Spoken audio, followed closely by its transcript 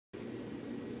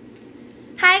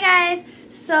guys!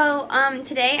 So,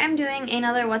 today I'm doing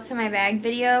another What's in My Bag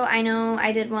video. I know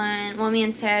I did one, well, me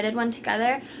and Sarah did one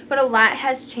together, but a lot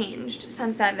has changed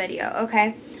since that video,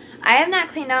 okay? I have not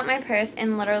cleaned out my purse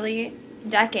in literally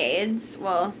decades.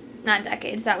 Well, not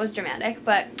decades, that was dramatic,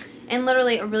 but in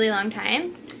literally a really long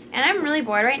time. And I'm really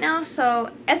bored right now, so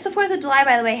it's the 4th of July,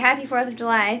 by the way. Happy 4th of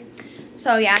July.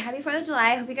 So, yeah, happy 4th of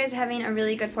July. I hope you guys are having a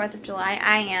really good 4th of July.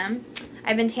 I am.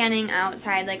 I've been tanning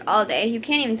outside like all day. You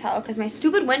can't even tell because my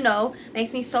stupid window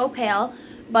makes me so pale.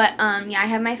 But yeah, I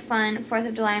have my fun 4th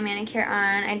of July manicure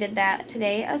on. I did that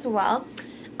today as well.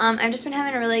 I've just been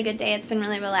having a really good day. It's been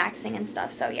really relaxing and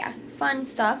stuff. So yeah, fun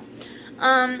stuff.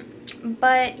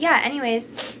 But yeah, anyways,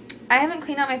 I haven't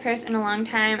cleaned out my purse in a long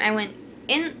time.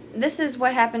 This is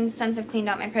what happened since I've cleaned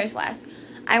out my purse last.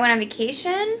 I went on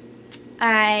vacation.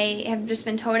 I have just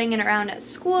been toting it around at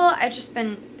school. It's just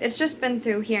been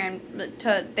through here and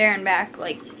to there and back,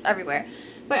 like everywhere.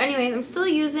 But anyways, I'm still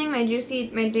using my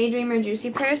Daydreamer Juicy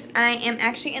purse. I am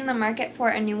actually in the market for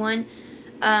a new one.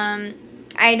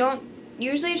 I don't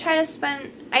usually try to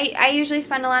spend, I usually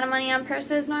spend a lot of money on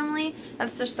purses normally.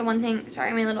 That's just the one thing.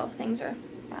 Sorry, my little things are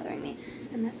bothering me.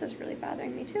 And this is really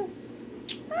bothering me too.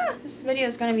 This video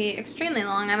is going to be extremely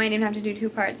long. I might even have to do 2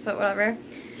 parts, but whatever.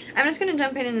 I'm just going to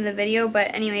jump into the video,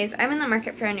 but anyways, I'm in the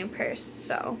market for a new purse,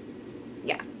 so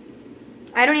yeah.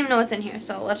 I don't even know what's in here,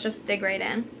 so let's just dig right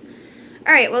in.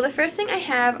 Alright, well the first thing I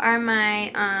have are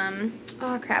my,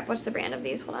 oh crap, what's the brand of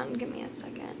these? Hold on, give me a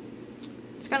second.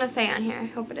 It's going to say on here, I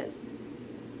hope it is.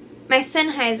 My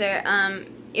Sennheiser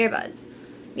earbuds.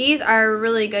 These are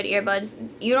really good earbuds.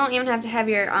 You don't even have to have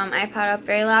your iPod up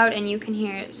very loud, and you can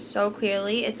hear it so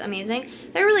clearly. It's amazing.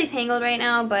 They're really tangled right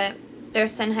now, but they're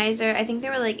Sennheiser. I think they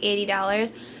were like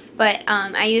 $80. But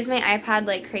I use my iPod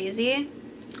like crazy.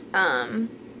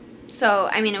 So,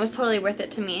 I mean, it was totally worth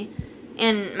it to me.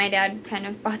 And my dad kind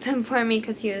of bought them for me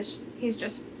because he's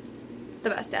just the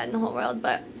best dad in the whole world.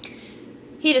 But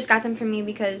he just got them for me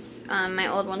because my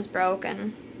old ones broke,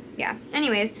 and yeah.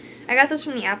 Anyways, I got this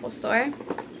from the Apple store.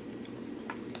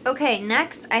 Okay,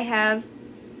 next I have,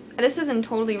 this is in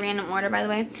totally random order by the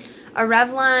way, a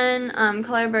Revlon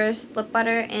Color Burst Lip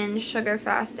Butter in Sugar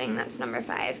Frosting. That's number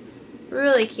 5.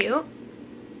 Really cute.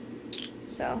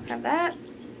 So, have that.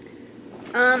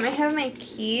 I have my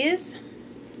keys.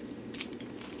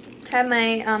 Have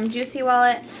my Juicy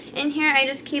wallet. In here I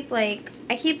just keep like,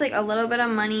 a little bit of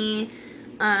money,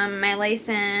 my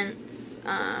license,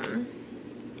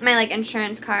 my like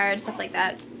insurance card, stuff like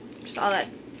that. Just all that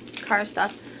car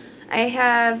stuff. I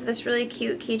have this really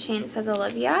cute keychain that says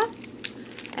Olivia.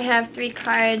 I have 3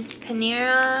 cards,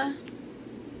 Panera,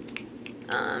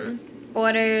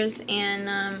 Borders,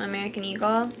 and American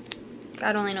Eagle.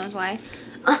 God only knows why.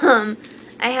 I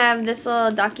have this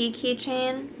little ducky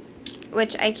keychain,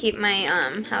 which I keep my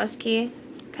house key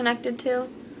connected to.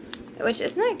 Which,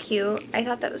 isn't that cute? I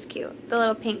thought that was cute. The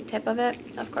little pink tip of it.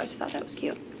 Of course I thought that was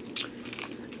cute.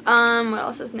 What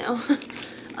else is new?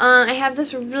 I have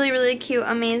this really, really cute,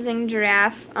 amazing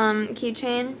giraffe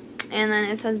keychain, and then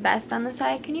it says best on the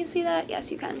side. Can you see that?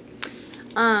 Yes, you can.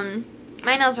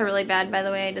 My nails are really bad, by the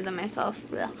way. I did them myself.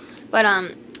 Blech.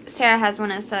 But Sarah has one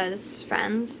that says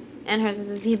friends, and hers is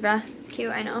a zebra.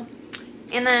 Cute, I know.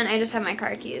 And then I just have my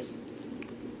car keys.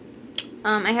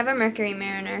 I have a Mercury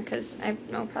Mariner because I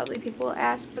know probably people will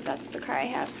ask, but that's the car I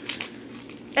have.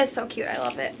 It's so cute. I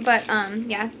love it. But,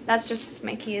 yeah, that's just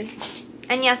my keys.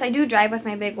 And yes, I do drive with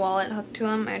my big wallet hooked to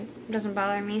them. It doesn't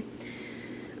bother me.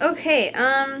 Okay,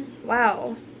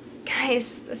 wow.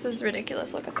 Guys, this is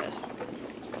ridiculous. Look at this.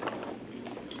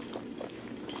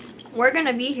 We're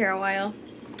gonna be here a while.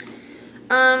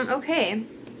 Okay.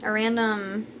 A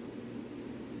random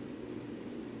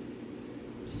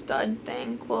stud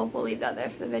thing. Cool, we'll leave that there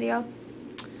for the video.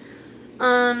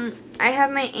 I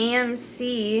have my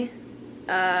AMC,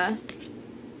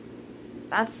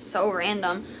 that's so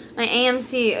random. My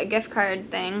AMC gift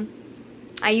card thing.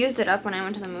 I used it up when I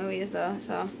went to the movies though,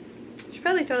 so I should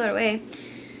probably throw that away.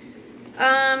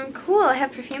 Cool, I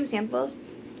have perfume samples.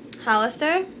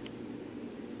 Hollister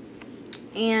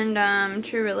and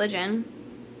True Religion.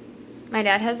 My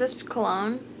dad has this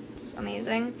cologne. It's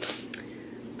amazing.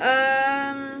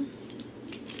 A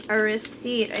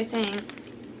receipt, I think.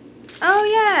 Oh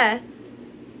yeah.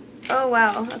 Oh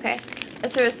wow, okay.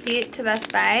 It's a receipt to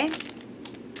Best Buy.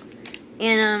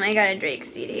 And I got a Drake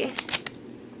CD.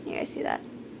 You guys see that?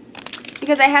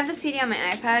 Because I have the CD on my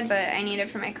iPad, but I need it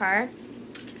for my car.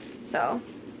 So,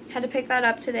 had to pick that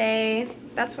up today.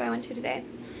 That's where I went to today.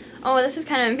 Oh, this is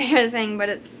kind of embarrassing, but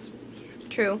it's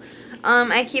true.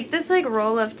 I keep this like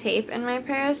roll of tape in my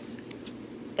purse.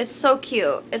 It's so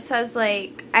cute. It says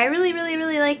like, I really, really,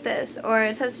 really like this. Or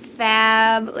it says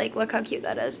fab. Like, look how cute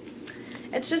that is.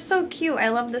 It's just so cute. I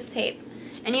love this tape.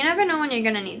 And you never know when you're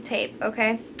going to need tape,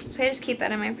 okay? So I just keep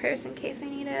that in my purse in case I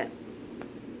need it.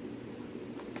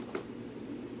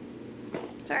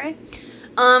 Sorry.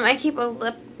 I keep a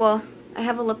lip, well, I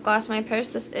have a lip gloss in my purse.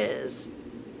 This is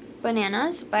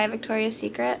Bananas by Victoria's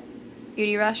Secret.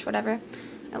 Beauty Rush, whatever.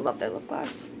 I love their lip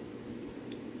gloss.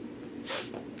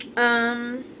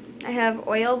 I have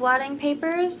oil blotting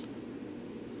papers.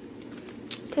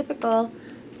 Typical.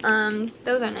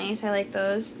 Those are nice. I like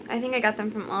those. I think I got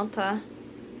them from Ulta.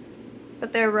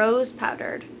 But they're rose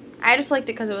powdered. I just liked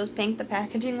it because it was pink. The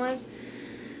packaging was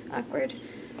awkward.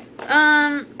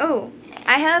 Oh,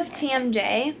 I have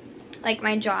TMJ, like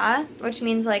my jaw, which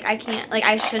means like I can't, like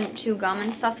I shouldn't chew gum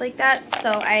and stuff like that.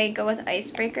 So I go with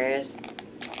icebreakers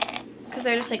because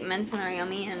they're just like mints and they're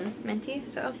yummy and minty.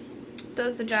 So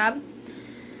does the job.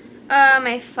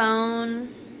 My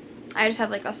phone, I just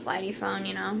have like a slidey phone,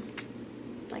 you know,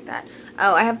 like that.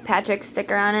 Oh, I have Patrick's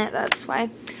sticker on it, that's why.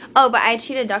 Oh, but I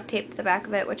cheated duct taped the back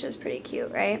of it, which is pretty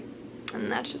cute, right? And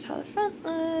that's just how the front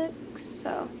looks.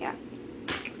 So yeah,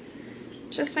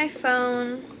 just my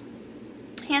phone.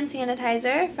 Hand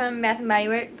sanitizer from Bath & Body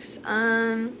Works.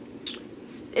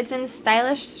 It's in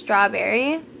Stylish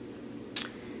Strawberry.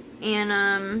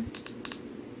 And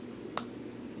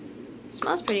it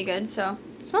smells pretty good, so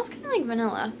it smells kind of like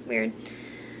vanilla. Weird.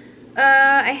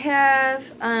 I have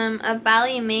a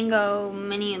Bali Mango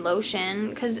mini lotion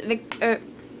because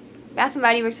Bath &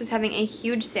 Body Works was having a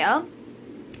huge sale,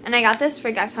 and I got this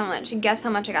for guess how much? Guess how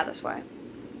much I got this for?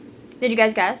 Did you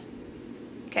guys guess?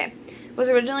 Okay, it was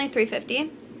originally $3.50.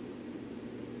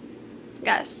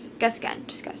 Guess again,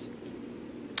 just guess.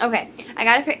 Okay, I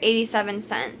got it for 87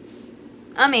 cents.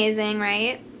 Amazing,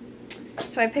 right?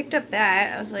 So I picked up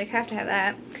that. I was like, have to have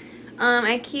that.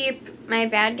 I keep my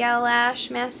Bad Gal Lash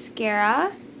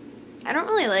mascara. I don't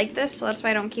really like this, so that's why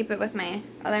I don't keep it with my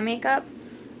other makeup.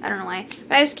 I don't know why,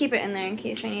 but I just keep it in there in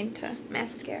case I need to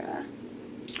mascara.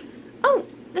 Oh,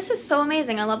 this is so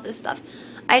amazing. I love this stuff.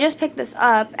 I just picked this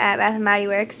up at Bath & Body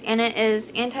Works, and it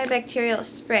is antibacterial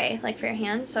spray, like for your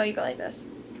hands. So you go like this.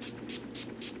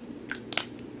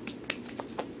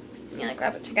 You like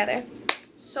rub it together.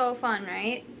 So fun,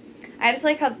 right? I just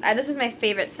like how this is my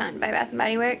favorite scent by Bath &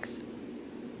 Body Works.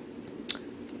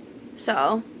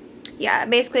 So, yeah,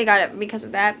 basically got it because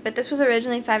of that. But this was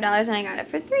originally $5 and I got it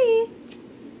for $3.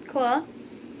 Cool.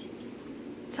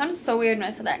 It sounded so weird when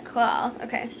I said that. Cool.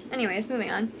 Okay. Anyways,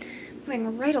 moving on.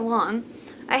 Moving right along.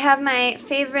 I have my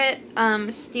favorite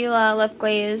Stila lip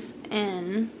glaze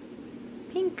in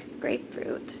pink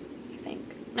grapefruit, I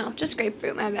think. No, just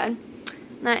grapefruit, my bad.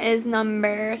 And that is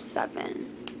number 7.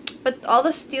 But all the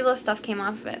Stila stuff came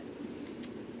off of it.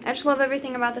 I just love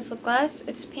everything about this lip gloss.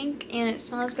 It's pink and it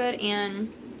smells good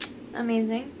and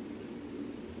amazing.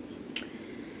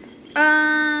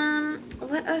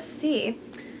 Let us see.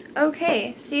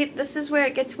 Okay, see, this is where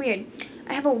it gets weird.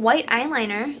 I have a white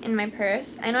eyeliner in my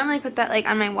purse. I normally put that like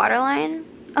on my waterline.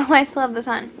 Oh, I still have this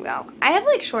on. Wow. I have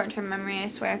like short-term memory, I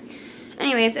swear.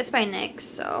 Anyways, it's by NYX,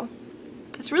 so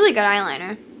it's really good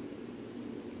eyeliner.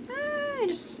 I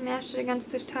just smashed it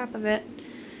against the top of it.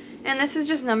 And this is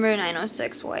just number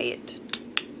 906 white.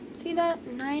 See that?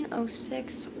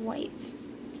 906 white.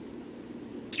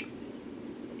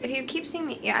 If you keep seeing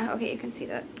me, yeah, okay, you can see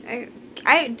that.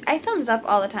 I thumbs up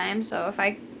all the time, so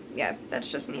if yeah, that's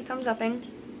just me thumbs upping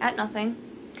at nothing.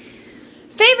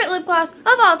 Favorite lip gloss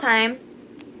of all time.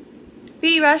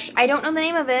 Beauty Rush. I don't know the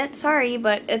name of it, sorry,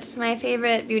 but it's my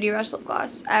favorite Beauty Rush lip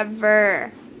gloss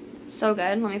ever. So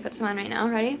good. Let me put some on right now.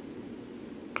 Ready?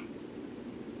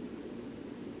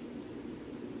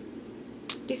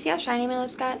 Do you see how shiny my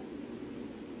lips got?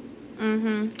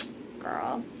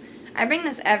 Girl. I bring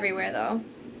this everywhere though.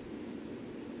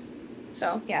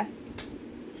 So, yeah.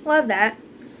 Love that.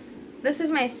 This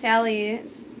is my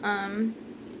Sally's, from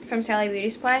Sally Beauty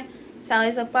Supply.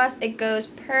 Sally's lip gloss. It goes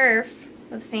perf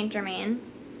with Saint Germain.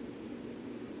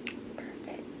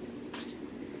 Perfect.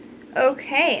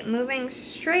 Okay, moving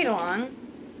straight along.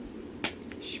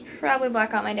 Should probably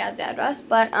block out my dad's address,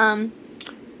 but,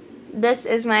 this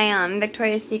is my,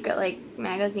 Victoria's Secret, like,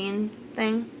 magazine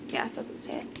thing. Yeah, it doesn't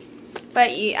say it. But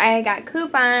I got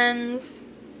coupons.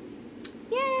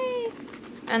 Yay!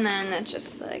 And then it's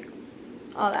just, like,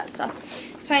 all that stuff.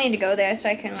 So I need to go there so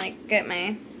I can, like, get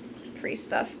my free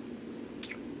stuff.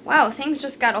 Wow, things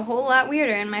just got a whole lot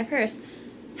weirder in my purse.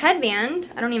 Headband.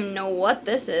 I don't even know what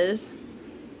this is.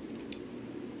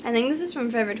 I think this is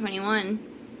from Forever 21.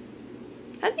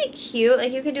 That'd be cute.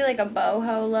 Like, you could do, like, a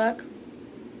boho look.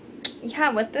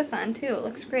 Yeah, with this on, too. It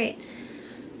looks great.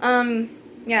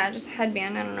 Yeah, just a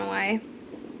headband. I don't know why.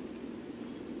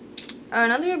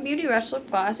 Another Beauty Rush lip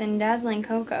gloss in Dazzling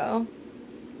Cocoa.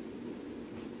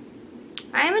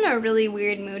 I am in a really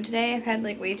weird mood today. I've had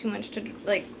like way too much to,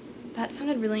 like, that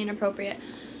sounded really inappropriate.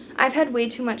 I've had way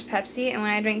too much Pepsi, and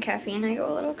when I drink caffeine, I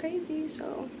go a little crazy,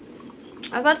 so.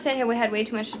 I was about to say I had way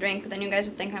too much to drink, but then you guys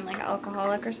would think I'm like an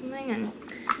alcoholic or something, and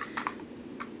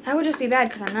that would just be bad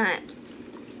because I'm not.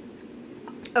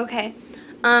 Okay.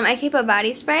 I keep a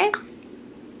body spray.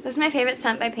 This is my favorite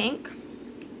scent by Pink.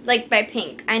 Like, by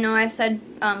Pink. I know I've said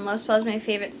Love Spell is my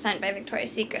favorite scent by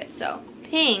Victoria's Secret, so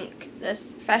Pink,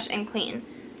 this Fresh and Clean,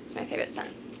 is my favorite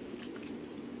scent.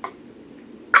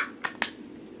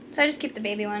 So I just keep the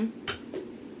baby one.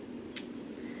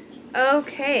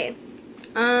 Okay.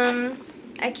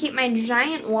 I keep my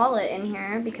giant wallet in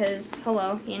here because,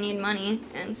 hello, you need money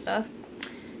and stuff.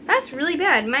 That's really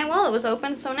bad. My wallet was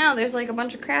open, so now there's like a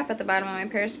bunch of crap at the bottom of my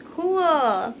purse.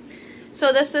 Cool.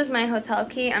 So this is my hotel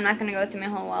key. I'm not going to go through my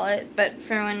whole wallet, but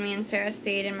for when me and Sarah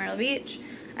stayed in Myrtle Beach,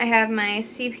 I have my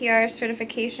CPR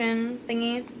certification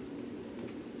thingy.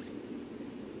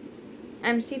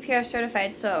 I'm CPR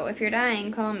certified, so if you're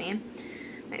dying, call me.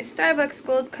 My Starbucks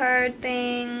gold card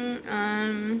thing.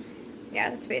 Yeah,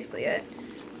 that's basically it.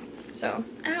 So,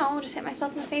 ow, just hit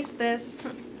myself in the face with this.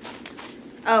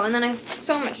 Oh, and then I have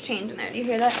so much change in there. Do you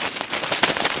hear that?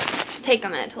 Just take a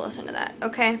minute to listen to that,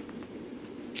 okay?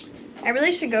 I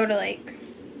really should go to, like,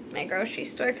 my grocery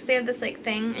store because they have this, like,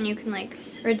 thing and you can, like,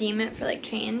 redeem it for, like,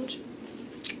 change.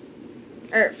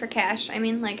 Or for cash, I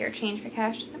mean, like, or change for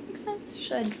cash. Does that make sense?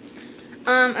 Should.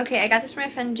 Okay, I got this from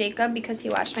my friend Jacob because he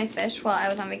watched my fish while I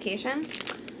was on vacation.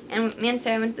 And me and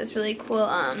Sarah went to this really cool,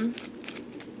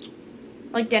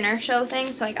 like, dinner show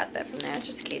thing, so I got that from there. It's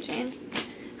just a keychain.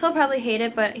 He'll probably hate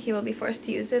it, but he will be forced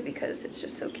to use it because it's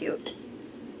just so cute.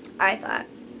 I thought.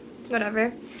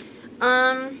 Whatever.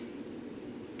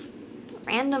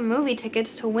 Random movie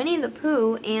tickets to Winnie the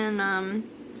Pooh and,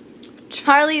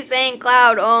 Charlie St.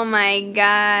 Cloud. Oh my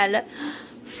god.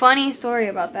 Funny story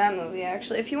about that movie,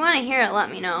 actually. If you want to hear it,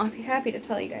 let me know. I'd be happy to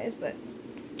tell you guys, but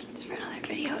it's for another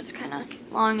video. It's kind of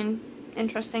long and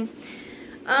interesting.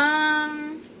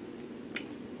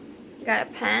 Got a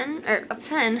pen, or a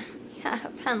pen. Yeah, a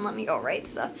pen. Let me go write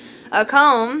stuff. A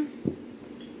comb.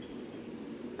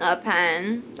 A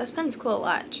pen. This pen's cool.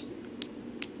 Watch.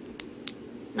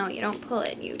 No, you don't pull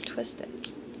it. You twist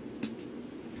it.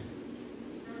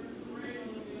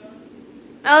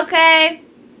 Okay.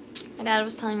 My dad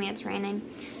was telling me it's raining.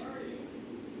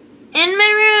 In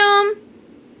my room.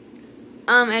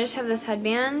 I just have this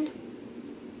headband.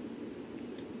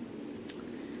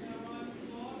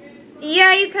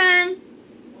 Yeah, you can.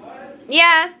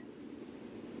 Yeah.